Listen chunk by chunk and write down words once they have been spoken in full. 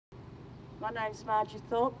My name's Marj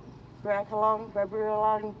Thorpe, Barakalong,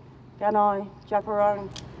 Babrilong, Gunnai, Japarong,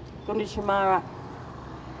 Gundishamara.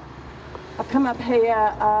 I've come up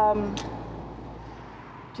here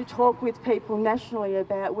to talk with people nationally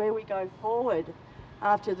about where we go forward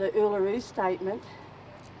after the Uluru Statement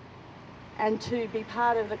and to be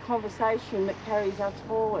part of the conversation that carries us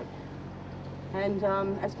forward. And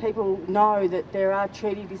as people know that there are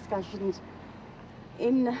treaty discussions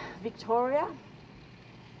in Victoria,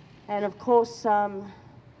 and of course, you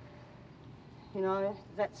know,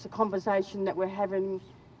 that's the conversation that we're having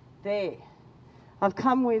there. I've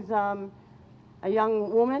come with a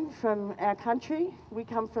young woman from our country. We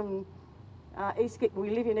come from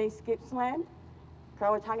we live in East Gippsland,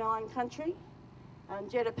 Crowatangalan country.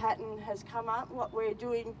 Jetta Patton has come up. What we're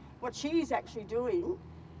doing, what she's actually doing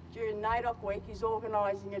during NAIDOC week is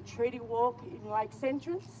organising a treaty walk in Lakes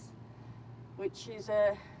Entrance, which is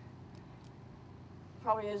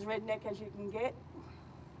probably as redneck as you can get.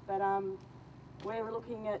 But we're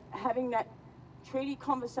looking at having that treaty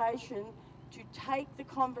conversation to take the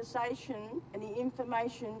conversation and the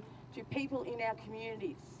information to people in our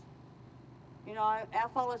communities. You know, our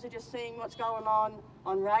fellas are just seeing what's going on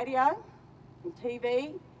radio and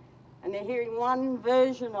TV, and they're hearing one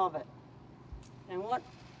version of it. And what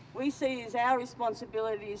we see as our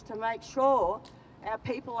responsibility is to make sure our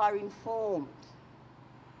people are informed.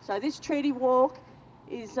 So this treaty walk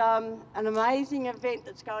is an amazing event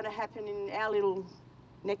that's going to happen in our little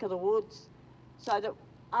neck of the woods, so that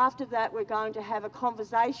after that we're going to have a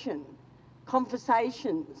conversations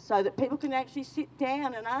so that people can actually sit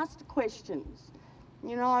down and ask the questions.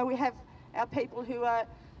 You know, we have our people who are,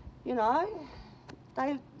 you know,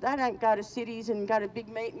 they don't go to cities and go to big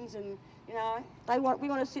meetings, and you know, we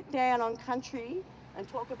want to sit down on country and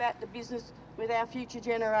talk about the business with our future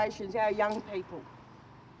generations, our young people.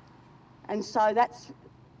 And so that's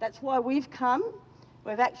why we've come.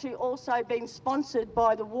 We've actually also been sponsored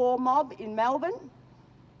by the War Mob in Melbourne,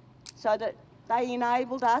 so that they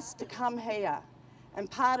enabled us to come here. And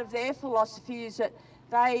part of their philosophy is that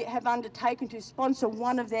they have undertaken to sponsor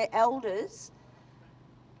one of their elders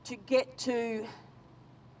to get to,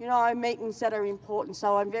 you know, meetings that are important.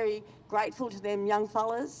 So I'm very grateful to them young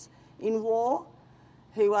fellas in war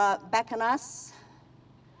who are backing us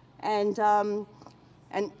and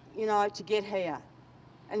you know, to get here.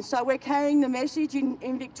 And so we're carrying the message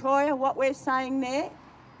in Victoria. What we're saying there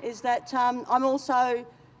is that I'm also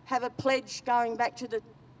have a pledge going back to the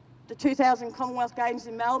 2000 Commonwealth Games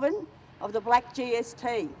in Melbourne of the Black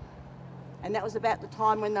GST. And that was about the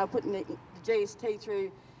time when they were putting the GST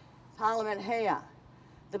through Parliament here.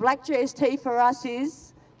 The Black GST for us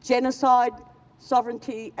is genocide,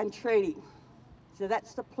 sovereignty and treaty. So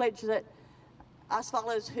that's the pledge that us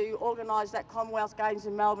fellas who organised that Commonwealth Games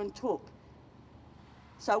in Melbourne took.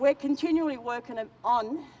 So we're continually working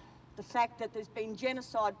on the fact that there's been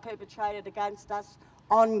genocide perpetrated against us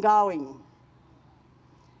ongoing.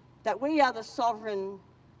 That we are the sovereign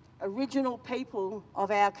original people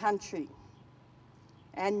of our country.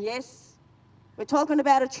 And yes, we're talking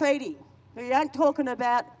about a treaty. We aren't talking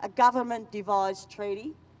about a government-devised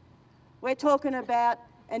treaty. We're talking about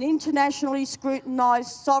an internationally scrutinised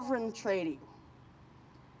sovereign treaty.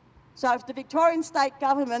 So if the Victorian state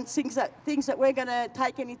government thinks that we're going to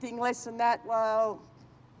take anything less than that, well,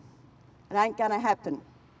 it ain't going to happen.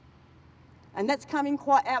 And that's coming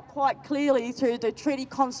out quite clearly through the treaty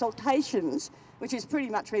consultations, which is pretty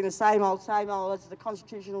much been the same old as the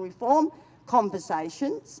constitutional reform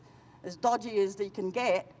conversations, as dodgy as they can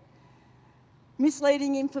get.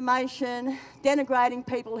 Misleading information, denigrating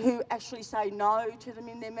people who actually say no to them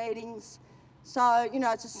in their meetings. So, you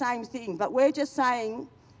know, it's the same thing. But we're just saying,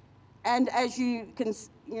 and as you can,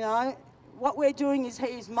 you know, what we're doing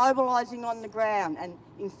is mobilising on the ground and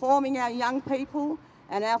informing our young people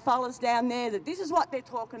and our fellas down there that this is what they're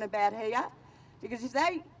talking about here. Because if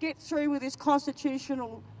they get through with this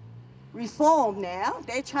constitutional reform now,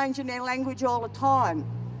 they're changing their language all the time.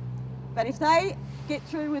 But if they get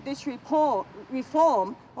through with this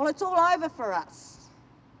reform, well, it's all over for us.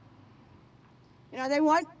 You know, there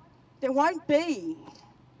won't be,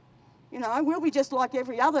 you know, we'll be just like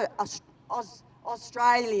every other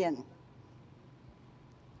Australian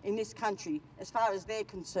in this country as far as they're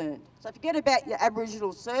concerned. So forget about your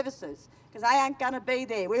Aboriginal services, because they ain't going to be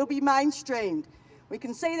there. We'll be mainstreamed. We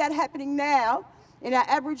can see that happening now in our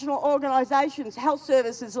Aboriginal organisations, health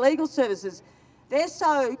services, legal services. They're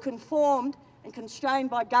so conformed and constrained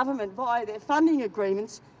by government via their funding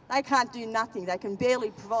agreements, they can't do nothing. They can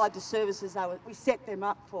barely provide the services we set them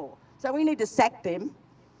up for. So we need to sack them,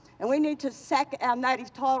 and we need to sack our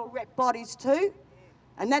native title rep bodies too.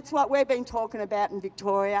 And that's what we've been talking about in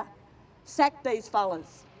Victoria. sack these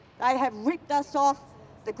fellas. They have ripped us off.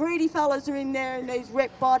 The greedy fellas are in there in these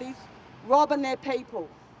rep bodies, robbing their people.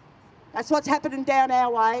 That's what's happening down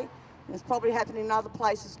our way, and it's probably happening in other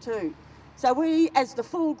places too. So we, as the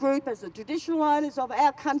full group, as the traditional owners of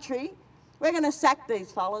our country, we're going to sack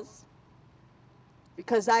these fellas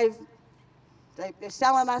because they're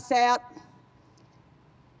selling us out.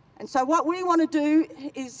 And so what we want to do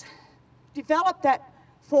is develop that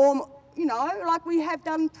form, you know, like we have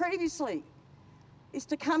done previously, is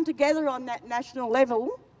to come together on that national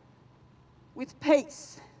level with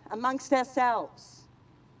peace amongst ourselves.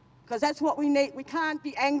 Because that's what we need. We can't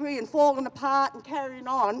be angry and falling apart and carrying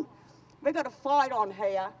on. We've got to fight on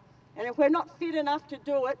here. And if we're not fit enough to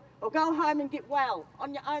do it, we'll go home and get well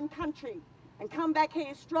on your own country and come back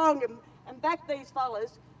here strong and back these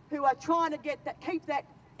fellas who are trying to keep that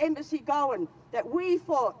embassy going that we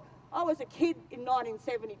fought. I was a kid in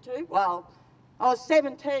 1972. Well, I was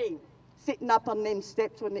 17, sitting up on them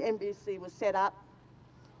steps when the embassy was set up.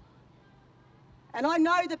 And I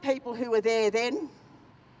know the people who were there then,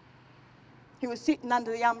 who were sitting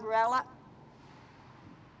under the umbrella.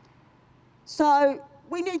 So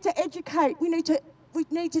we need to educate. We need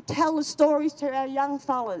to tell the stories to our young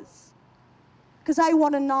fellas because they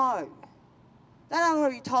want to know. They don't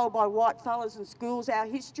want to be told by white fellas in schools our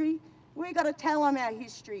history. We've got to tell them our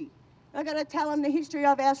history. We've got to tell them the history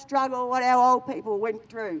of our struggle, what our old people went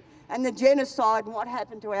through, and the genocide and what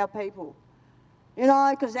happened to our people. You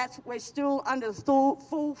know, because we're still under the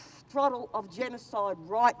full throttle of genocide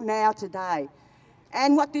right now today.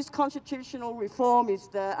 And what this constitutional reform is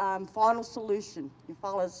the final solution, you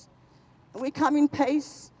fellas. And we come in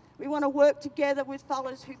peace. We want to work together with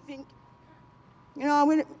fellas who think, you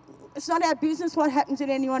know, it's not our business what happens in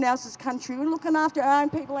anyone else's country. We're looking after our own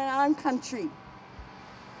people in our own country.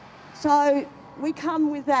 So we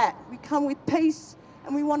come with that. We come with peace,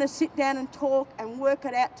 and we want to sit down and talk and work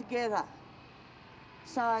it out together.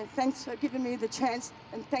 So thanks for giving me the chance,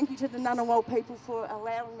 and thank you to the Ngunnawal people for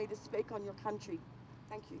allowing me to speak on your country.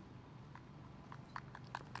 Thank you.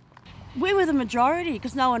 We were the majority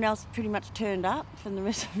because no one else pretty much turned up from the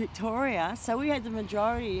rest of Victoria. So we had the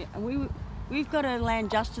majority, and we've got a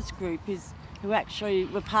land justice group who actually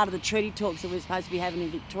were part of the treaty talks that we're supposed to be having in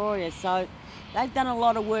Victoria. So they've done a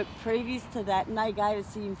lot of work previous to that, and they gave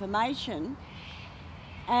us the information.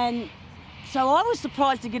 And so I was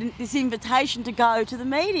surprised to get this invitation to go to the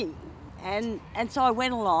meeting, and so I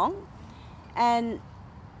went along, and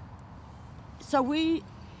so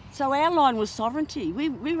our line was sovereignty.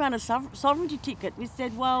 We run a sovereignty ticket. We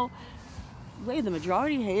said, well, we're the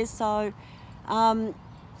majority here, so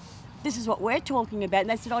this is what we're talking about. And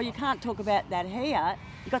they said, oh, you can't talk about that here.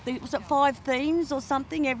 You got was it 5 themes or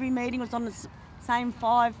something? Every meeting was on the same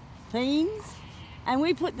 5 themes, and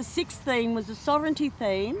we put the 6th theme was the sovereignty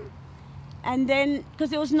theme. And then, because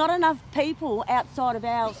there was not enough people outside of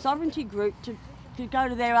our sovereignty group to go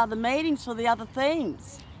to their other meetings for the other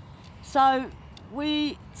themes. So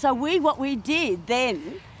what we did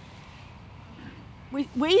then,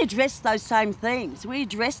 we addressed those same themes. We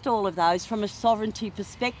addressed all of those from a sovereignty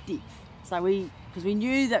perspective. So because we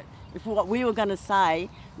knew that if what we were going to say,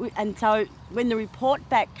 and so when the report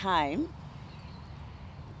back came,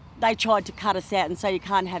 they tried to cut us out and say you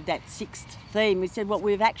can't have that 6th theme. We said, well,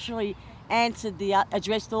 we've actually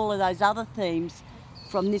addressed all of those other themes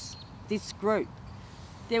from this group.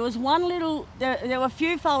 There was there were a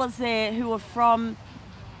few fellas there who were from,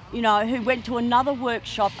 you know, who went to another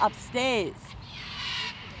workshop upstairs.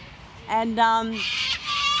 And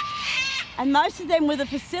most of them were the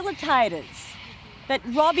facilitators. But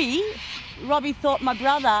Robbie Thorpe, my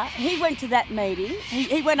brother, he went to that meeting.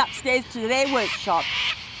 He went upstairs to their workshop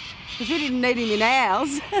because we didn't need him in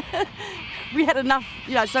ours. We had enough,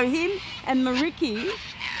 you know, so him and Mariki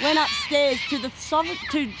went upstairs to the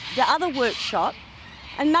other workshop,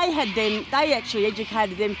 and they actually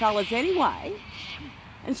educated them fellas anyway.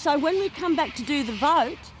 And so when we come back to do the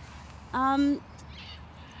vote,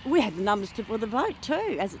 we had the numbers for the vote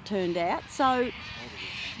too, as it turned out. So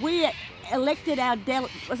we elected our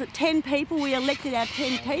 10 people? We elected our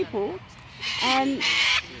 10 people, and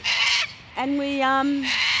we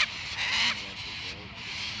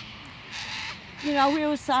you know, we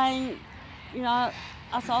were saying, you know,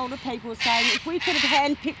 us older people were saying if we could have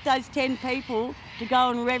handpicked those 10 people to go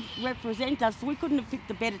and represent us, we couldn't have picked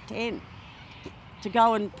the better 10 to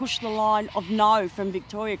go and push the line of no from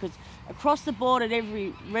Victoria, because across the board at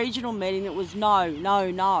every regional meeting it was no, no,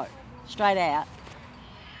 no, straight out.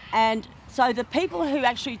 And so the people who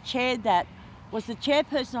actually chaired that was the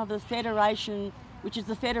chairperson of the Federation, which is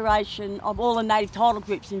the Federation of all the native title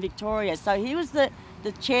groups in Victoria. So he was the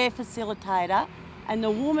chair facilitator, and the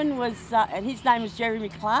woman was, and his name was Jeremy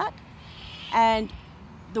Clark, and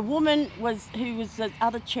the woman who was the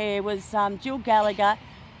other chair was Jill Gallagher,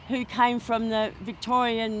 who came from the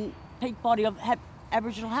Victorian peak body of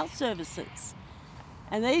Aboriginal Health Services.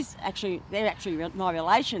 And they're actually my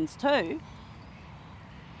relations too.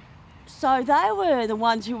 So they were the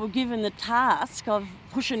ones who were given the task of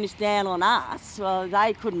pushing this down on us. Well,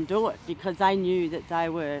 they couldn't do it because they knew that they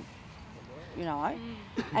were, you know.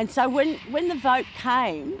 And so when the vote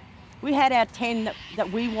came, we had our 10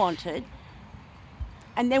 that we wanted,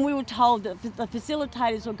 and then we were told that the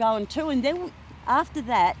facilitators were going too, and then after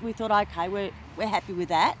that we thought, okay, we're happy with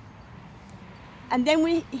that. And then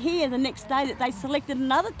we hear the next day that they selected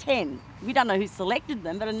another 10. We don't know who selected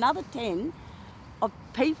them, but another 10 of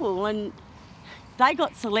people, and they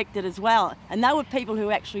got selected as well. And they were people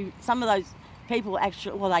who actually, some of those people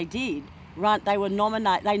actually, well, they did, right? They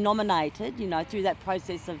nominated, you know, through that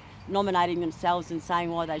process of nominating themselves and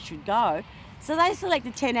saying why they should go. So they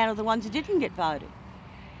selected 10 out of the ones who didn't get voted.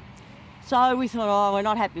 So we thought, oh, we're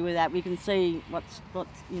not happy with that. We can see what's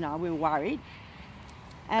you know, we were worried.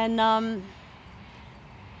 And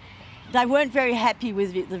they weren't very happy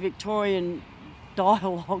with the Victorian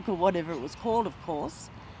dialogue or whatever it was called, of course.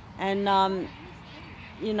 And,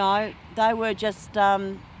 you know, they were just...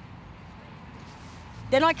 Then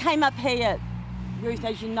I came up here, Ruth,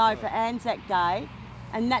 as you know, for Anzac Day,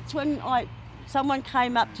 and that's when someone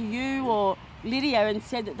came up to you or Lydia and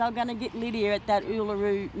said that they were going to get Lydia at that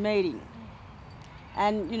Uluru meeting.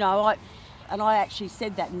 And, you know, I actually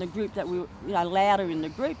said that in the group, that we were, you know, louder in the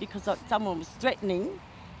group, because someone was threatening.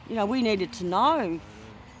 You know, we needed to know.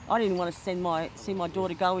 I didn't want to see my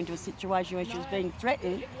daughter go into a situation where she was being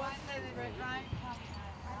threatened.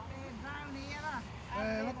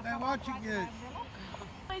 Look, they're watching you.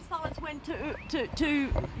 These fellas went to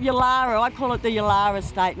Yulara. I call it the Yulara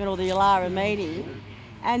statement or the Yulara meeting,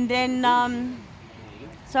 and then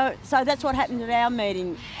so that's what happened at our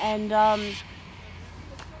meeting. And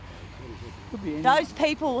those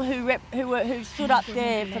people who stood up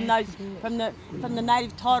there from the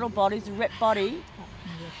native title bodies, the rep body,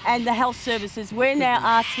 and the health services, we're now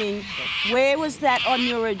asking, where was that on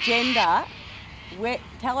your agenda?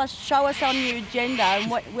 Show us on your agenda, and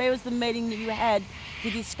where was the meeting that you had to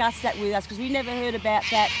discuss that with us? Because we never heard about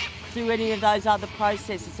that through any of those other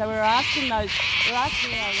processes. So we're asking our local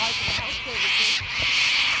health services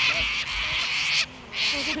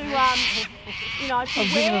to, you know,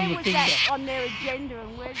 where was that on their agenda,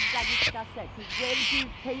 and where did they discuss that? Because where did you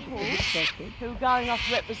people who are going off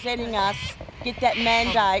representing us get that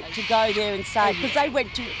mandate to go there and say? Because they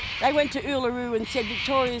went to Uluru and said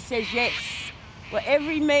Victoria says yes. Well,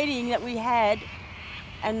 every meeting that we had,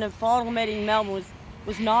 and the final meeting in Melbourne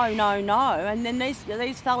was no, no, no. And then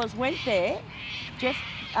these fellas went there,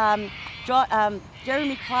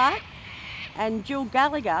 Jeremy Clark and Jill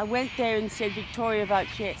Gallagher went there and said Victoria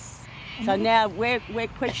votes yes. So now we're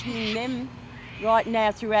questioning them right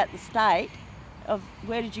now throughout the state of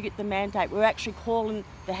where did you get the mandate. We're actually calling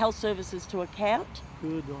the health services to account,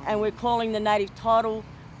 and we're calling the native title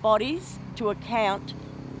bodies to account.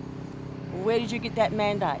 Where did you get that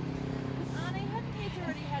mandate? Arnie, hadn't you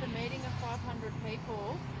already had a meeting of 500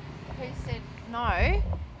 people who said no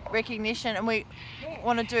recognition and we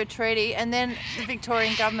want to do a treaty, and then the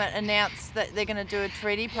Victorian government announced that they're going to do a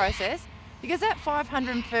treaty process? Because that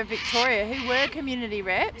 500 for Victoria, who were community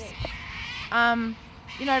reps,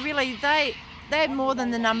 you know, really they had more than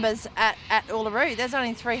the numbers at Uluru. There's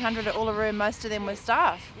only 300 at Uluru, and most of them were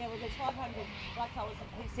staff. Yeah, well, there's 500 blackfellas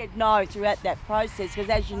who said no throughout that process, because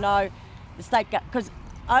as you know, because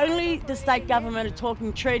only the state government are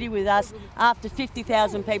talking treaty with us after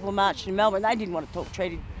 50,000 people marched in Melbourne. They didn't want to talk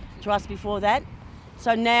treaty to us before that.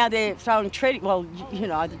 So now they're throwing treaty. Well, you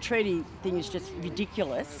know, the treaty thing is just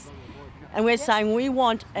ridiculous. And we're saying we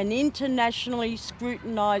want an internationally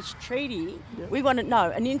scrutinised treaty. We want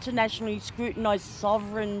an internationally scrutinised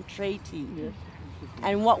sovereign treaty.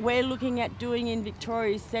 And what we're looking at doing in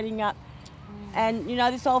Victoria is setting up, and you know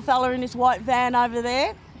this old fella in this white van over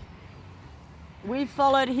there? We've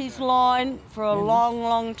followed his line for a long,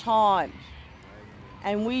 long time.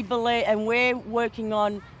 And we believe, and we're working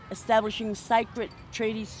on establishing sacred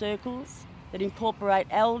treaty circles that incorporate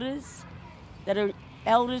elders, that are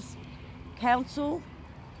elders council,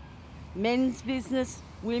 men's business,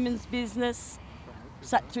 women's business,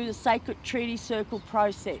 through the sacred treaty circle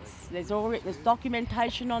process. There's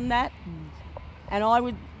documentation on that, and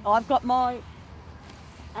I've got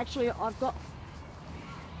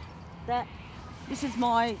that. This is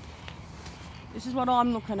what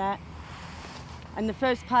I'm looking at. And the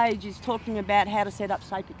first page is talking about how to set up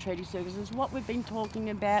sacred treaty circles. It's what we've been talking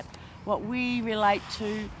about what we relate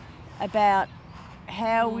to, about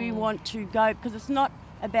how we want to go, because it's not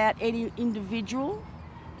about any individual,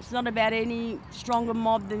 it's not about any stronger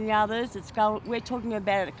mob than the others. We're talking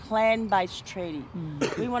about a clan-based treaty.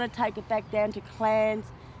 We want to take it back down to clans.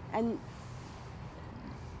 And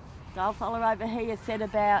the old fellow over here said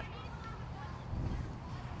about,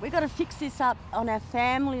 we've got to fix this up on our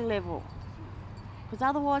family level, because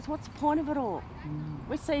otherwise what's the point of it all?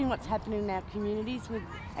 We're seeing what's happening in our communities with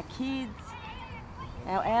our kids,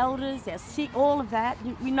 our elders, our sick, all of that.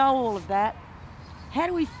 We know all of that. How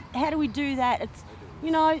do we do that? It's, you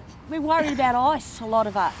know, we're worried about ice, a lot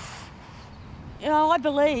of us. You know, I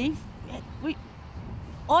believe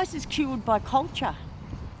ice is cured by culture.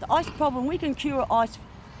 The ice problem, we can cure ice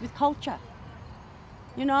with culture,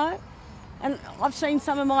 you know? And I've seen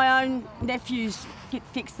some of my own nephews get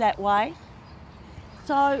fixed that way.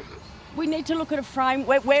 So we need to look at a frame.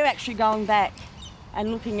 We're actually going back and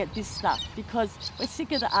looking at this stuff, because we're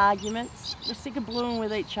sick of the arguments, we're sick of bluing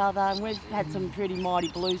with each other, and we've had some pretty mighty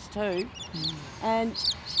blues too. And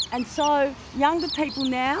so younger people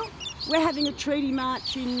now, we're having a treaty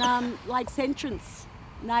march in Lakes Entrance,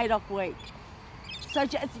 NAIDOC week. So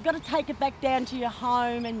you've got to take it back down to your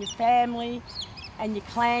home and your family and your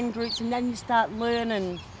clan groups, and then you start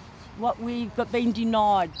learning what we've been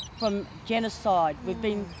denied from genocide.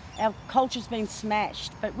 Our culture's been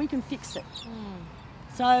smashed, but we can fix it.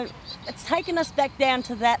 So it's taken us back down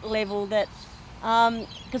to that level, that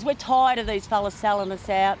because we're tired of these fellas selling us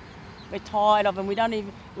out. We're tired of them.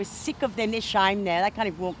 We're sick of them. They're ashamed now. They can't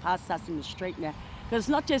even walk past us in the street now. Because it's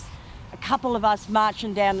not just a couple of us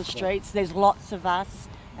marching down the streets. There's lots of us,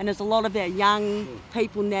 and there's a lot of our young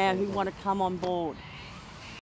people now who want to come on board.